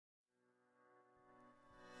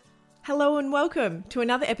Hello and welcome to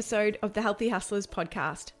another episode of the Healthy Hustlers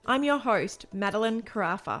podcast. I'm your host, Madeline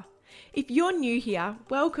Carafa. If you're new here,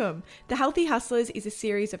 welcome. The Healthy Hustlers is a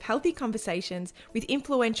series of healthy conversations with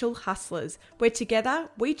influential hustlers where together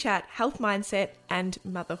we chat health mindset and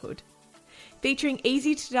motherhood. Featuring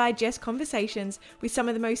easy to digest conversations with some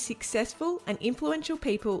of the most successful and influential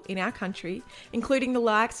people in our country, including the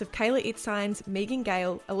likes of Kayla Itsines, Megan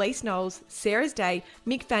Gale, Elise Knowles, Sarah's Day,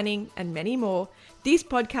 Mick Fanning, and many more, this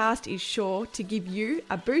podcast is sure to give you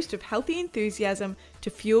a boost of healthy enthusiasm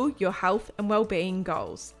to fuel your health and well-being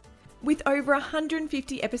goals. With over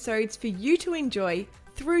 150 episodes for you to enjoy,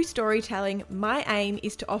 through storytelling, my aim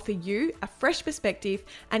is to offer you a fresh perspective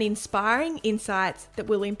and inspiring insights that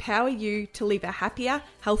will empower you to live a happier,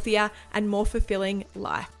 healthier, and more fulfilling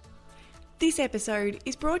life. This episode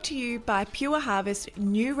is brought to you by Pure Harvest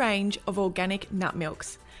new range of organic nut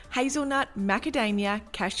milks, hazelnut, macadamia,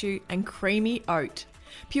 cashew, and creamy oat.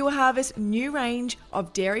 Pure Harvest new range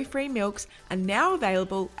of dairy-free milks are now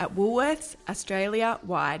available at Woolworths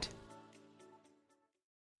Australia-wide.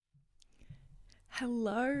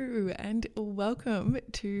 Hello and welcome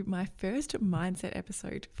to my first mindset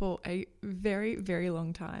episode for a very, very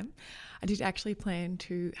long time. I did actually plan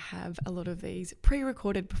to have a lot of these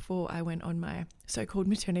pre-recorded before I went on my so-called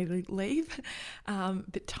maternity leave,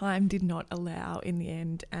 but time did not allow in the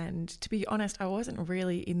end. And to be honest, I wasn't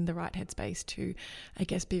really in the right headspace to,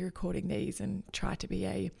 be recording these and try to be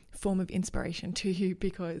a form of inspiration to you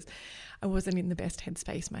because I wasn't in the best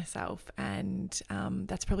headspace myself. And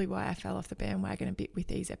that's probably why I fell off the bandwagon a bit with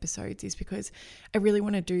these episodes, is because I really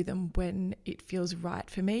want to do them when it feels right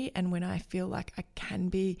for me and when I feel like I can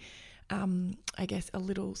be, a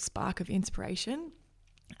little spark of inspiration.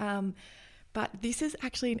 But this is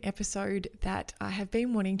actually an episode that I have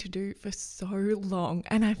been wanting to do for so long,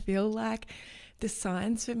 and I feel like the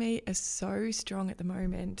signs for me are so strong at the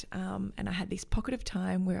moment. And I had this pocket of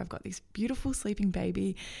time where I've got this beautiful sleeping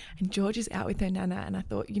baby and George is out with her nana. And I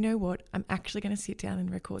thought, you know what? I'm actually going to sit down and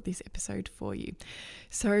record this episode for you.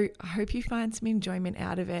 So I hope you find some enjoyment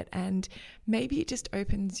out of it and maybe it just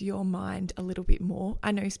opens your mind a little bit more.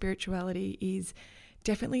 I know spirituality is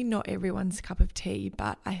definitely not everyone's cup of tea,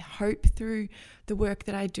 but I hope through the work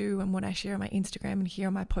that I do and what I share on my Instagram and here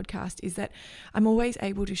on my podcast is that I'm always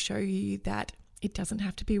able to show you that it doesn't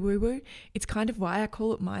have to be woo-woo. It's kind of why I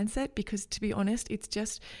call it mindset, because to be honest, it's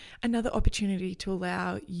just another opportunity to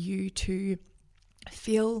allow you to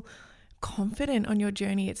feel confident on your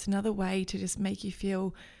journey. It's another way to just make you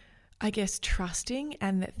feel, trusting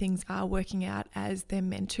and that things are working out as they're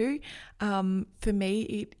meant to. For me,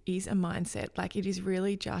 it is a mindset. Like, it is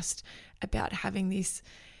really just about having this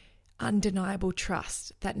undeniable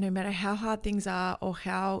trust that no matter how hard things are or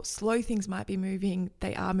how slow things might be moving,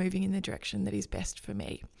 they are moving in the direction that is best for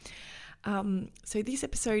me. So this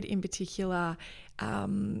episode in particular,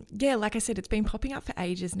 like I said, it's been popping up for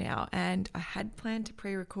ages now, and I had planned to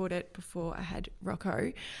pre-record it before I had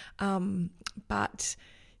Rocco, but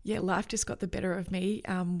life just got the better of me.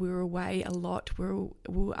 We were away a lot. We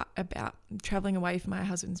were about traveling away from my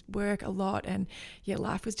husband's work a lot, and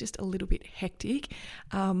life was just a little bit hectic.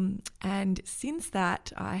 And since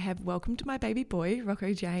that, I have welcomed my baby boy,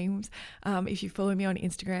 Rocco James. If you follow me on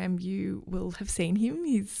Instagram, you will have seen him.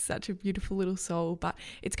 He's such a beautiful little soul, but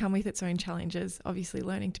it's come with its own challenges. Obviously,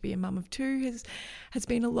 learning to be a mum of two has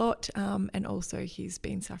been a lot, and also he's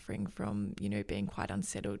been suffering from being quite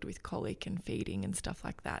unsettled with colic and feeding and stuff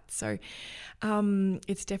like that. So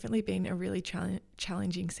it's definitely been a really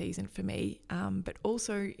challenging season for me. But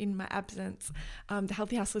also in my absence, the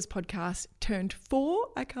Healthy Hustlers podcast turned 4.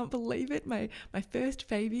 I can't believe it. My first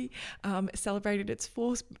baby celebrated its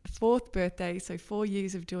fourth birthday. So 4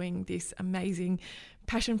 years of doing this amazing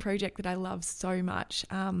passion project that I love so much.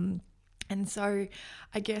 And so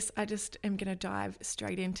I guess I just am going to dive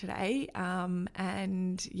straight in today. I'm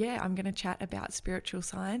going to chat about spiritual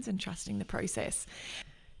signs and trusting the process.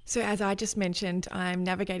 So as I just mentioned, I'm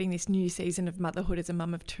navigating this new season of motherhood as a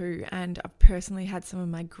mum of two, and I've personally had some of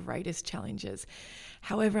my greatest challenges.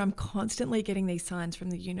 However, I'm constantly getting these signs from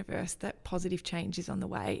the universe that positive change is on the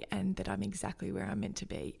way and that I'm exactly where I'm meant to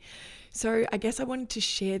be. So I guess I wanted to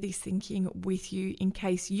share this thinking with you in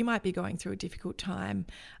case you might be going through a difficult time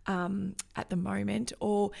at the moment,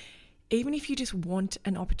 or even if you just want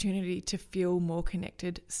an opportunity to feel more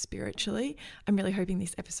connected spiritually. I'm really hoping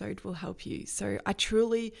this episode will help you. So I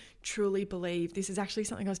truly, truly believe this is actually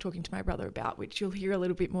something I was talking to my brother about, which you'll hear a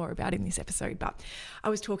little bit more about in this episode. But I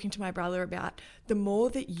was talking to my brother about the more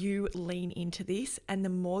that you lean into this and the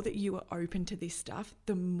more that you are open to this stuff,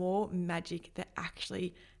 the more magic that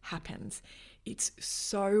actually happens. It's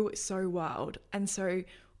so, so wild. And so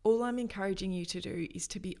all I'm encouraging you to do is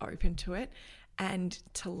to be open to it and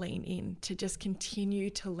to lean in, to just continue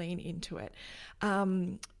to lean into it.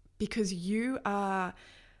 Because you are,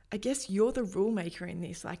 I guess you're the rule maker in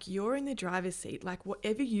this. Like, you're in the driver's seat. Like,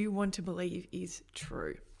 whatever you want to believe is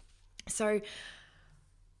true. So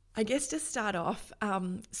I guess to start off,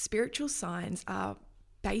 spiritual signs are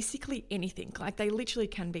basically anything. Like, they literally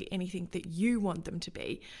can be anything that you want them to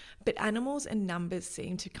be. But animals and numbers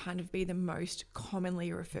seem to kind of be the most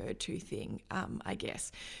commonly referred to thing, I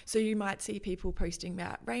guess. So you might see people posting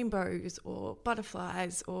about rainbows or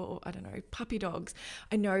butterflies or, I don't know, puppy dogs.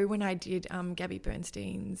 I know when I did Gabby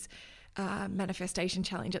Bernstein's manifestation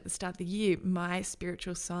challenge at the start of the year, my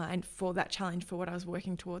spiritual sign for that challenge, for what I was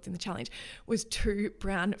working towards in the challenge, was 2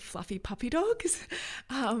 brown fluffy puppy dogs.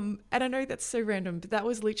 And I know that's so random, but that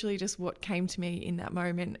was literally just what came to me in that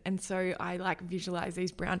moment. And so I like visualize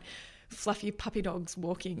these brown fluffy puppy dogs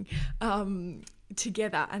walking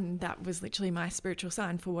together, and that was literally my spiritual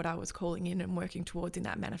sign for what I was calling in and working towards in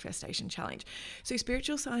that manifestation challenge. So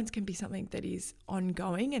spiritual signs can be something that is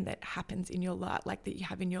ongoing and that happens in your life, like that you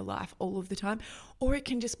have in your life all of the time, or it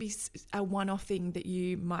can just be a one-off thing that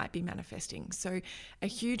you might be manifesting. So a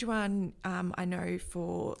huge one I know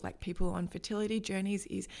for like people on fertility journeys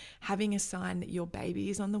is having a sign that your baby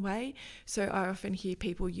is on the way. So I often hear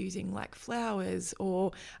people using like flowers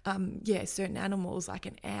or certain animals like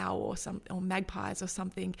an owl or magpie or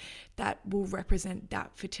something that will represent that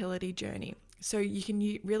fertility journey. So you can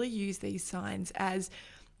really use these signs as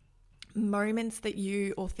moments that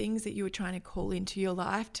you, or things that you were trying to call into your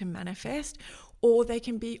life to manifest, or they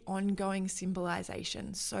can be ongoing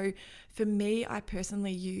symbolizations. So for me, I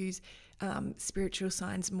personally use spiritual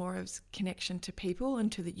signs more as connection to people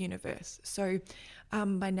and to the universe. So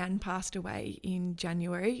my nan passed away in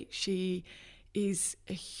January. She is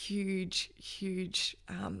a huge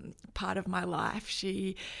part of my life.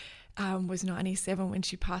 She was 97 when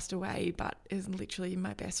she passed away, but is literally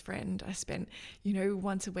my best friend. I spent,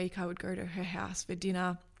 once a week I would go to her house for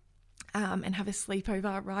dinner and have a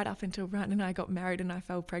sleepover right up until Ryan and I got married and I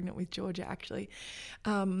fell pregnant with Georgia, actually.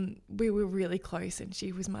 We were really close and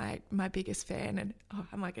she was my biggest fan, and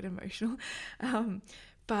I might get emotional.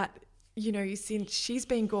 But since she's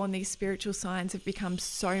been gone, these spiritual signs have become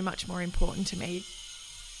so much more important to me,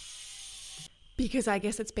 because I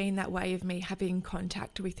guess it's been that way of me having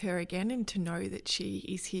contact with her again and to know that she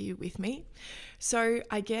is here with me. So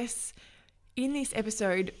I guess in this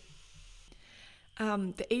episode,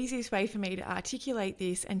 the easiest way for me to articulate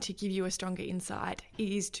this and to give you a stronger insight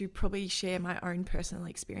is to probably share my own personal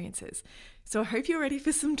experiences. So I hope you're ready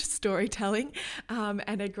for some storytelling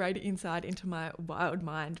and a greater insight into my wild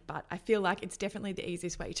mind. But I feel like it's definitely the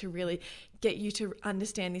easiest way to really get you to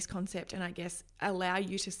understand this concept and I guess allow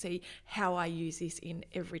you to see how I use this in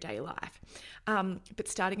everyday life. But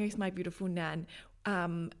starting with my beautiful nan,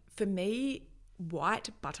 for me, white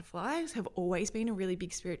butterflies have always been a really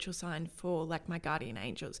big spiritual sign for like my guardian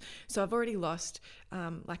angels. So I've already lost,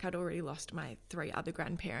 I'd already lost my 3 other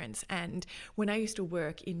grandparents. And when I used to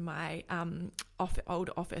work in my old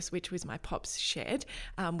office, which was my pop's shed,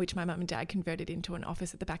 which my mum and dad converted into an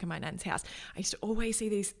office at the back of my nan's house, I used to always see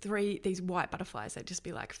these white butterflies. They'd just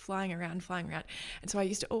be like flying around. And so I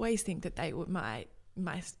used to always think that they were my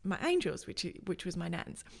angels, which was my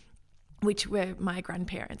nan's, which were my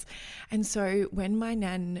grandparents. And so when my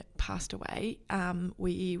nan passed away, I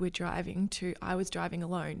was driving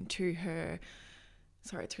alone to her.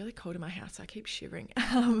 Sorry, it's really cold in my house, so I keep shivering.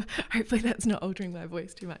 Hopefully that's not altering my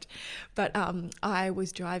voice too much. But I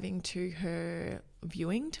was driving to her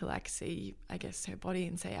viewing to see, I guess, her body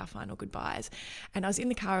and say our final goodbyes. And I was in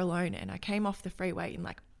the car alone and I came off the freeway in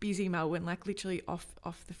busy Melbourne, literally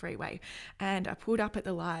off the freeway. And I pulled up at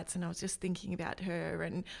the lights and I was just thinking about her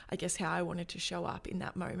and I guess how I wanted to show up in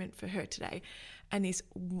that moment for her today. And this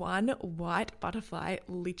one white butterfly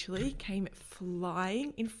literally came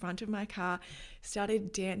flying in front of my car,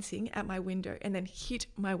 started dancing at my window and then hit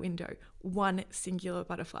my window. One singular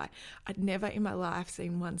butterfly. I'd never in my life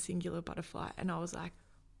seen one singular butterfly. And I was like,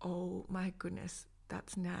 oh my goodness,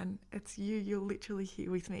 that's Nan. It's you. You're literally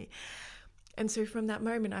here with me. And so from that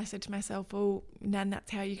moment, I said to myself, well, Nan,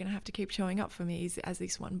 that's how you're going to have to keep showing up for me as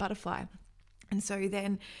this one butterfly. And so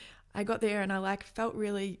then I got there and I felt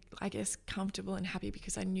really, I guess, comfortable and happy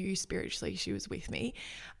because I knew spiritually she was with me.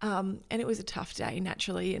 And it was a tough day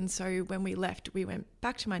naturally. And so when we left, we went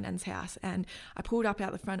back to my nan's house and I pulled up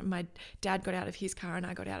out the front and my dad got out of his car and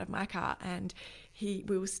I got out of my car and we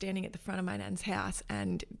were standing at the front of my nan's house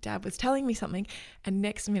and Dad was telling me something, and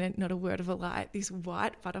next minute, not a word of a lie, this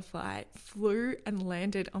white butterfly flew and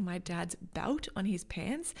landed on my dad's belt on his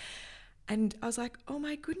pants. And I was like, oh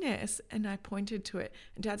my goodness. And I pointed to it.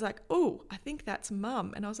 And Dad's like, oh, I think that's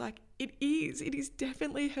Mum. And I was like, it is. It is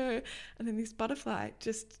definitely her. And then this butterfly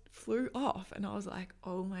just flew off. And I was like,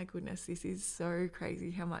 oh my goodness, this is so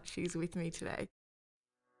crazy how much she's with me today.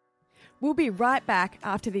 We'll be right back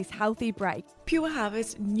after this healthy break. Pure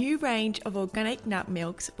Harvest's new range of organic nut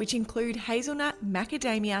milks, which include hazelnut,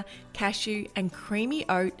 macadamia, cashew, and creamy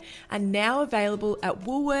oat, are now available at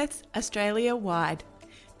Woolworths Australia-wide.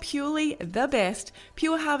 Purely the best,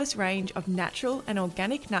 Pure Harvest range of natural and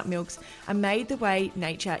organic nut milks are made the way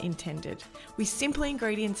nature intended, with simple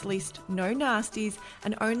ingredients list, no nasties,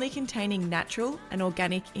 and only containing natural and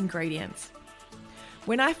organic ingredients.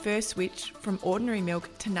 When I first switched from ordinary milk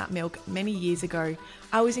to nut milk many years ago,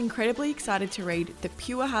 I was incredibly excited to read the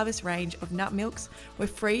Pure Harvest range of nut milks were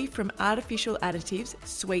free from artificial additives,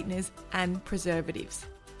 sweeteners, and preservatives.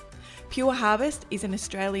 Pure Harvest is an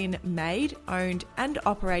Australian-made, owned and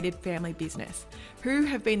operated family business who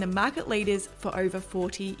have been the market leaders for over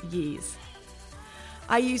 40 years.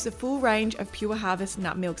 I use the full range of Pure Harvest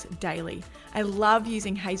nut milks daily. I love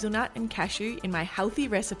using hazelnut and cashew in my healthy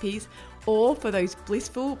recipes or for those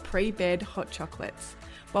blissful pre-bed hot chocolates,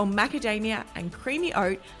 while macadamia and creamy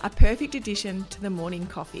oat are perfect addition to the morning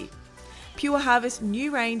coffee. Pure Harvest's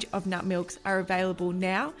new range of nut milks are available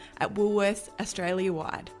now at Woolworths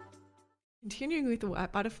Australia-wide. Continuing with the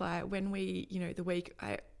white butterfly, when we, the week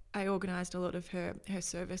I organised a lot of her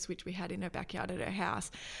service, which we had in her backyard at her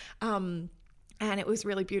house. And it was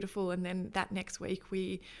really beautiful. And then that next week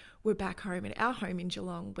we were back home at our home in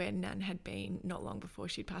Geelong, where Nan had been not long before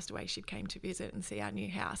she'd passed away. She came to visit and see our new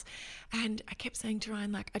house. And I kept saying to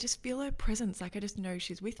Ryan, I just feel her presence. I just know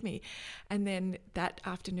she's with me. And then that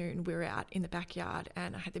afternoon we were out in the backyard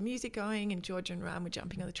and I had the music going and Georgia and Ryan were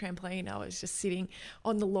jumping on the trampoline. I was just sitting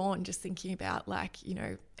on the lawn, just thinking about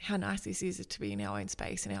how nice this is to be in our own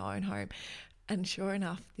space, in our own home. And sure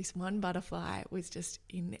enough, this one butterfly was just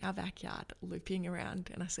in our backyard looping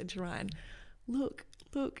around. And I said to Ryan, look,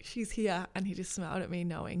 she's here. And he just smiled at me,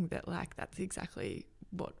 knowing that that's exactly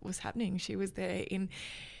what was happening. She was there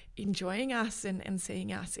enjoying us and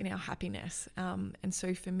seeing us in our happiness. And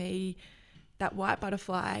so for me, that white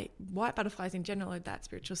butterflies in general are that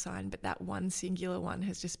spiritual sign, but that one singular one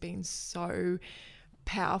has just been so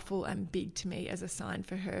powerful and big to me as a sign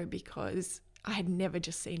for her, because I had never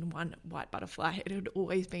just seen one white butterfly. It had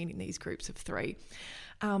always been in these groups of 3.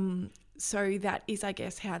 So that is, I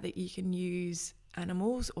guess, how that you can use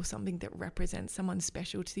animals or something that represents someone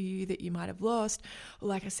special to you that you might have lost. Or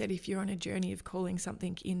like I said, if you're on a journey of calling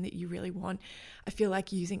something in that you really want, I feel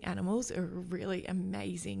like using animals are a really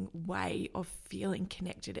amazing way of feeling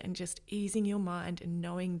connected and just easing your mind and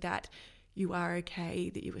knowing that you are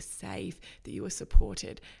okay, that you are safe, that you are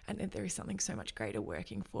supported, and that there is something so much greater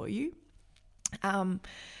working for you.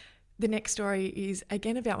 The next story is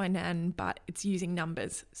again about my nan, but it's using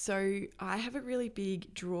numbers. So I have a really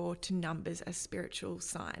big draw to numbers as spiritual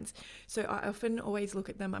signs. So I often always look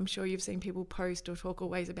at them. I'm sure you've seen people post or talk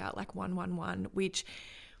always about 111, which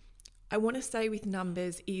I want to say with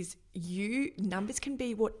numbers is numbers can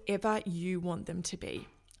be whatever you want them to be.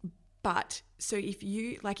 But so if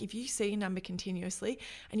you see a number continuously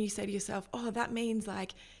and you say to yourself, oh, that means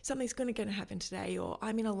something's going to happen today, or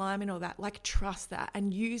I'm in alignment, or that, trust that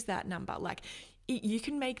and use that number. You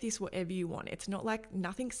can make this whatever you want. It's not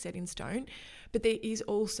nothing's set in stone, but there is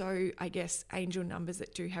also, I guess, angel numbers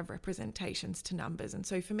that do have representations to numbers. And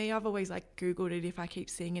so for me, I've always Googled it if I keep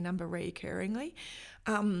seeing a number reoccurringly.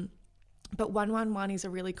 But 111 is a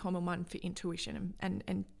really common one for intuition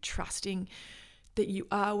and trusting that you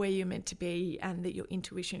are where you're meant to be and that your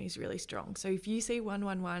intuition is really strong. So if you see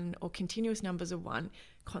 111 or continuous numbers of 1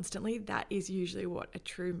 constantly, that is usually what a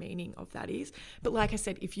true meaning of that is. But like I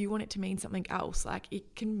said, if you want it to mean something else,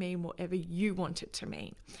 it can mean whatever you want it to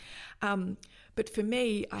mean. But for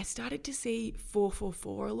me, I started to see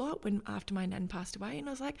 444 a lot after my nan passed away, and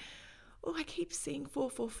I was like, oh, I keep seeing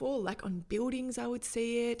 444. On buildings I would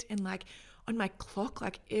see it, and on my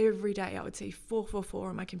clock, every day I would see 444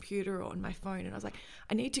 on my computer or on my phone. And I was like,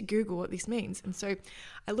 I need to Google what this means. And so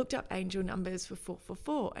I looked up angel numbers for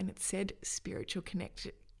 444 and it said spiritual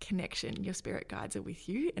connection. Your spirit guides are with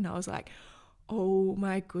you. And I was like, oh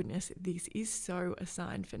my goodness, this is so a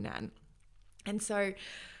sign for Nan. And so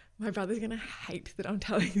my brother's going to hate that I'm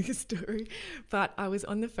telling this story, but I was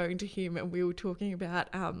on the phone to him and we were talking about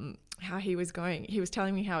how he was going. He was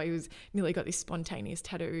telling me how he was nearly got this spontaneous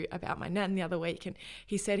tattoo about my nan the other week, and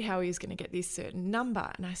he said how he was going to get this certain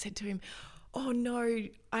number. And I said to him, oh no,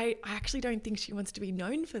 I actually don't think she wants to be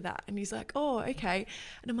known for that. And he's like, oh, okay.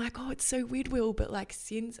 And I'm like, oh, it's so weird, Will, but like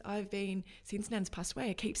since Nan's passed away,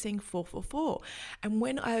 I keep seeing 444. And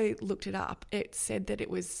when I looked it up, it said that it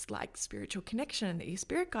was like spiritual connection, that your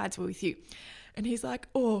spirit guides were with you. And he's like,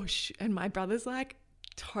 oh, and my brother's like,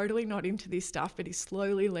 totally not into this stuff, but he's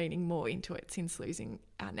slowly leaning more into it since losing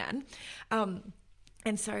our Nan.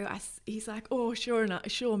 And so he's like, oh, sure,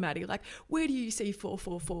 Maddie, like, where do you see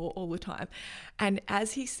 444 all the time? And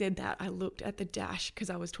as he said that, I looked at the dash, because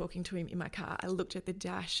I was talking to him in my car. I looked at the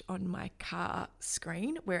dash on my car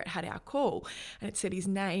screen where it had our call, and it said his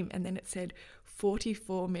name, and then it said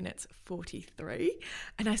 44 minutes 43.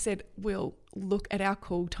 And I said, Will, look at our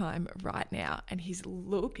call time right now. And he's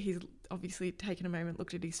obviously taken a moment,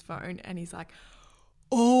 looked at his phone, and he's like,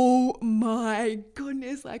 oh my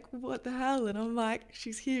goodness, like what the hell? And I'm like,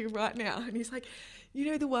 she's here right now. And he's like, you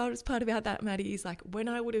know, the wildest part about that, Maddie, is like when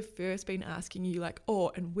I would have first been asking you like, oh,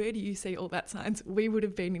 and where do you see all that signs? We would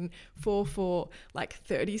have been in 4 like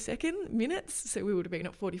 30-second minutes. So we would have been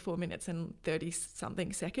at 44 minutes and 30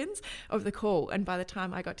 something seconds of the call. And by the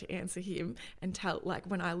time I got to answer him and tell, like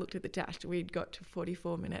when I looked at the dash, we'd got to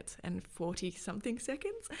 44 minutes and 40 something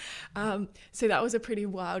seconds. So that was a pretty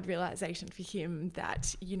wild realization for him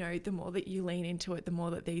that, you know, the more that you lean into it, the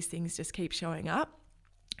more that these things just keep showing up.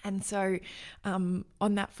 And so on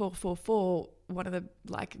that 444, one of the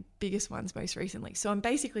like biggest ones most recently. So I'm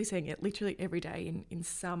basically seeing it literally every day in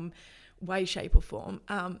some way, shape or form.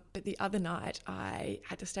 But the other night I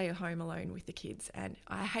had to stay at home alone with the kids, and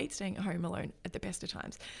I hate staying at home alone at the best of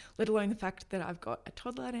times, let alone the fact that I've got a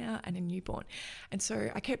toddler now and a newborn. And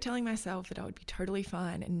so I kept telling myself that I would be totally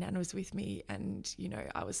fine, and Nan was with me, and you know,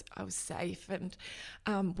 I was safe, and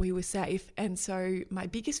we were safe. And so my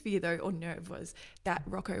biggest fear though, or nerve, was that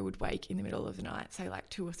Rocco would wake in the middle of the night, say like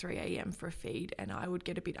 2 or 3 a.m. for a feed, and I would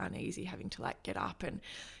get a bit uneasy having to like get up and,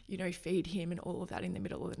 you know, feed him and all of that in the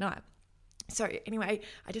middle of the night. So anyway,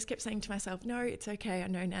 I just kept saying to myself, no, it's okay. I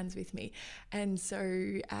know Nan's with me. And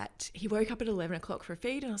so he woke up at 11 o'clock for a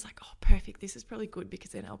feed, and I was like, oh, perfect. This is probably good,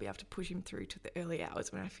 because then I'll be able to push him through to the early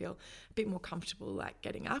hours when I feel a bit more comfortable like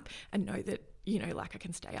getting up and know that, you know, like I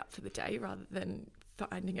can stay up for the day rather than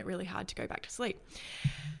finding it really hard to go back to sleep.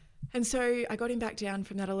 And so I got him back down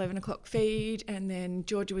from that 11 o'clock feed, and then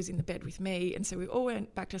Georgia was in the bed with me. And so we all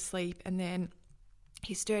went back to sleep, and then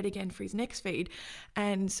he stirred again for his next feed.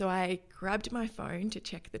 And so I grabbed my phone to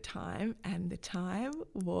check the time, and the time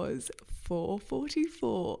was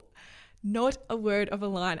 4:44. Not a word of a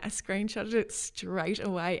line. I screenshotted it straight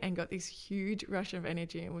away and got this huge rush of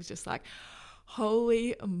energy and was just like,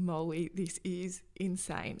 holy moly, this is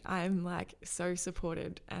insane. I'm like so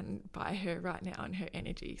supported and by her right now and her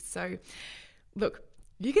energy. So look,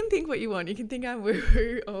 you can think what you want. You can think I'm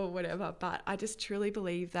woo-hoo or whatever, but I just truly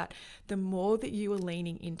believe that the more that you are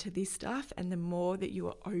leaning into this stuff and the more that you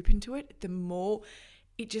are open to it, the more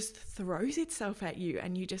it just throws itself at you,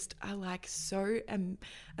 and you just are like so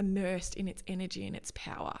immersed in its energy and its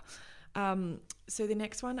power. So the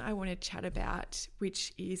next one I want to chat about,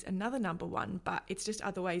 which is another number one, but it's just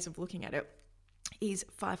other ways of looking at it, is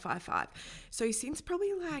 555. So since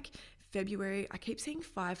probably like February, I keep seeing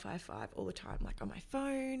 555 all the time, like on my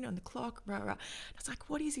phone, on the clock, rah, rah. I was like,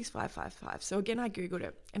 what is this 555? So again, I Googled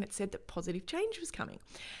it, and it said that positive change was coming.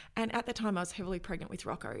 And at the time I was heavily pregnant with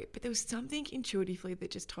Rocco, but there was something intuitively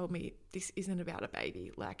that just told me this isn't about a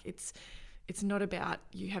baby. Like it's not about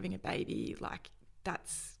you having a baby. Like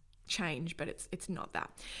that's change, but it's not that.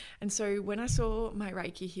 And so when I saw my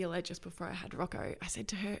Reiki healer just before I had Rocco, I said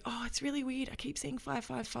to her, oh, it's really weird, I keep seeing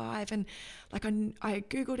 555, and like I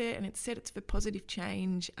Googled it and it said it's for positive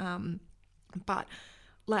change, but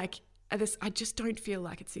like I just don't feel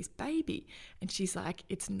like it's this baby. And she's like,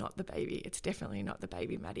 it's not the baby, it's definitely not the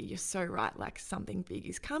baby, Maddie, you're so right, like something big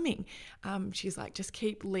is coming. She's like, just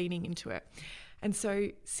keep leaning into it. And so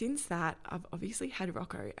since that, I've obviously had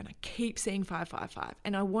Rocco, and I keep seeing 555.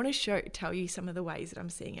 And I want to tell you some of the ways that I'm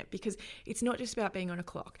seeing it, because it's not just about being on a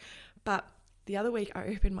clock. But the other week I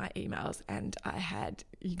opened my emails, and I had,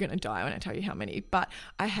 you're going to die when I tell you how many, but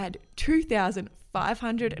I had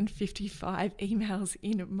 2,555 emails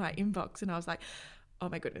in my inbox. And I was like, oh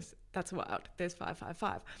my goodness, that's wild. There's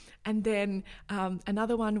 555. And then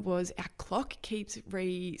another one was our clock keeps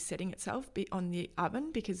resetting itself on the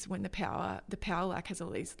oven, because when the power like has all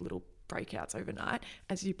these little breakouts overnight,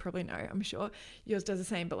 as you probably know, I'm sure yours does the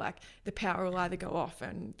same, but like the power will either go off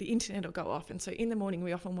and the internet will go off. And so in the morning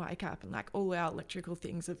we often wake up and like all our electrical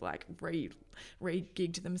things have like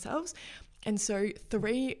re-gigged themselves. And so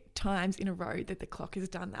 3 times in a row that the clock has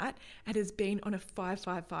done that, it has been on a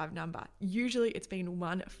 555 number. Usually it's been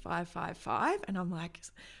 1555, and I'm like,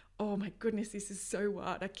 oh my goodness, this is so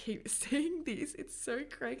wild. I keep seeing this. It's so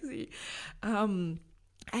crazy.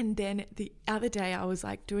 And then the other day I was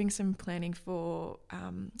like doing some planning for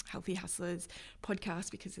Healthy Hustlers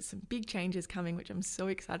podcast, because there's some big changes coming, which I'm so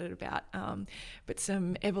excited about, but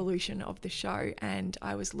some evolution of the show. And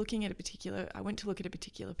I was looking at I went to look at a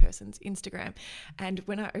particular person's Instagram, and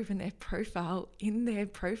when I opened their profile,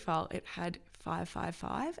 it had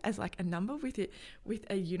 555 as like a number with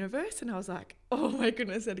a universe, and I was like, oh my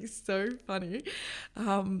goodness, that is so funny.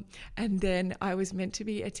 And then I was meant to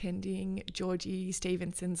be attending Georgie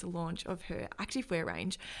Stevenson's launch of her activewear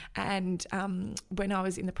range, and when I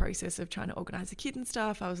was in the process of trying to organize the kid and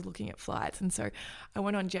stuff, I was looking at flights, and so I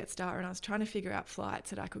went on Jetstar and I was trying to figure out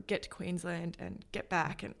flights that I could get to Queensland and get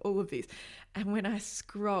back and all of this. And when I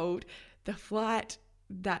scrolled, the flight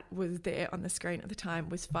that was there on the screen at the time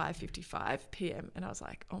was 5:55 p.m. And I was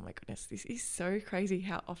like, oh my goodness, this is so crazy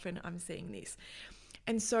how often I'm seeing this.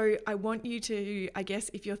 And so I want you to, I guess,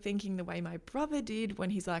 if you're thinking the way my brother did when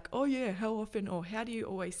he's like, oh yeah, how often, or how do you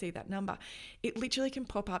always see that number? It literally can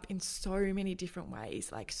pop up in so many different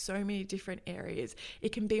ways, like so many different areas.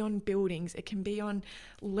 It can be on buildings, it can be on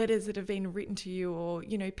letters that have been written to you, or,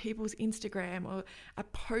 you know, people's Instagram, or a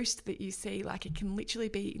post that you see. Like, it can literally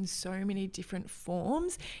be in so many different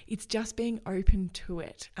forms. It's just being open to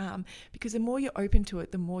it, because the more you're open to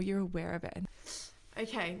it, the more you're aware of it.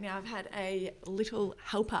 Okay, now I've had a little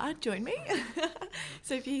helper join me.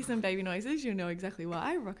 So if you hear some baby noises, you'll know exactly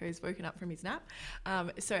why. Rocco's woken up from his nap.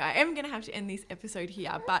 So I am going to have to end this episode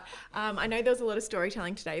here. But I know there was a lot of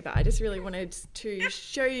storytelling today, but I just really wanted to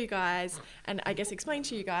show you guys, and I guess explain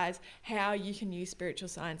to you guys, how you can use spiritual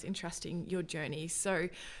science in trusting your journey. So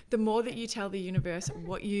the more that you tell the universe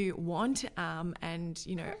what you want, and,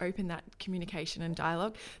 you know, open that communication and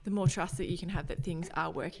dialogue, the more trust that you can have that things are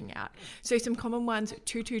working out. So some common ones: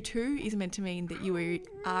 222 is meant to mean that you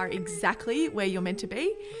are exactly where you're meant to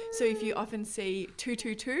be. So if you often see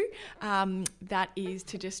 222, that is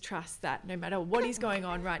to just trust that no matter what is going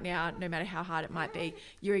on right now, no matter how hard it might be,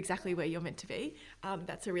 you're exactly where you're meant to be.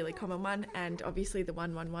 That's a really common one. And obviously the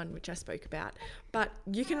 111, which I spoke about. But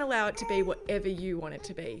you can allow it to be whatever you want it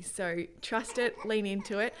to be. So trust it, lean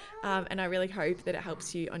into it, and I really hope that it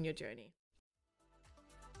helps you on your journey.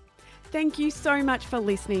 Thank you so much for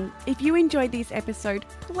listening. If you enjoyed this episode,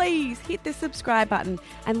 please hit the subscribe button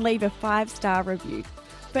and leave a 5-star review.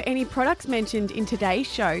 For any products mentioned in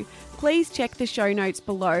today's show, please check the show notes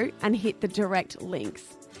below and hit the direct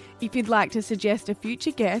links. If you'd like to suggest a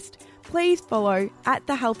future guest, please follow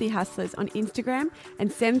 @TheHealthyHustlers on Instagram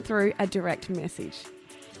and send through a direct message.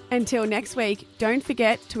 Until next week, don't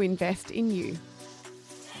forget to invest in you.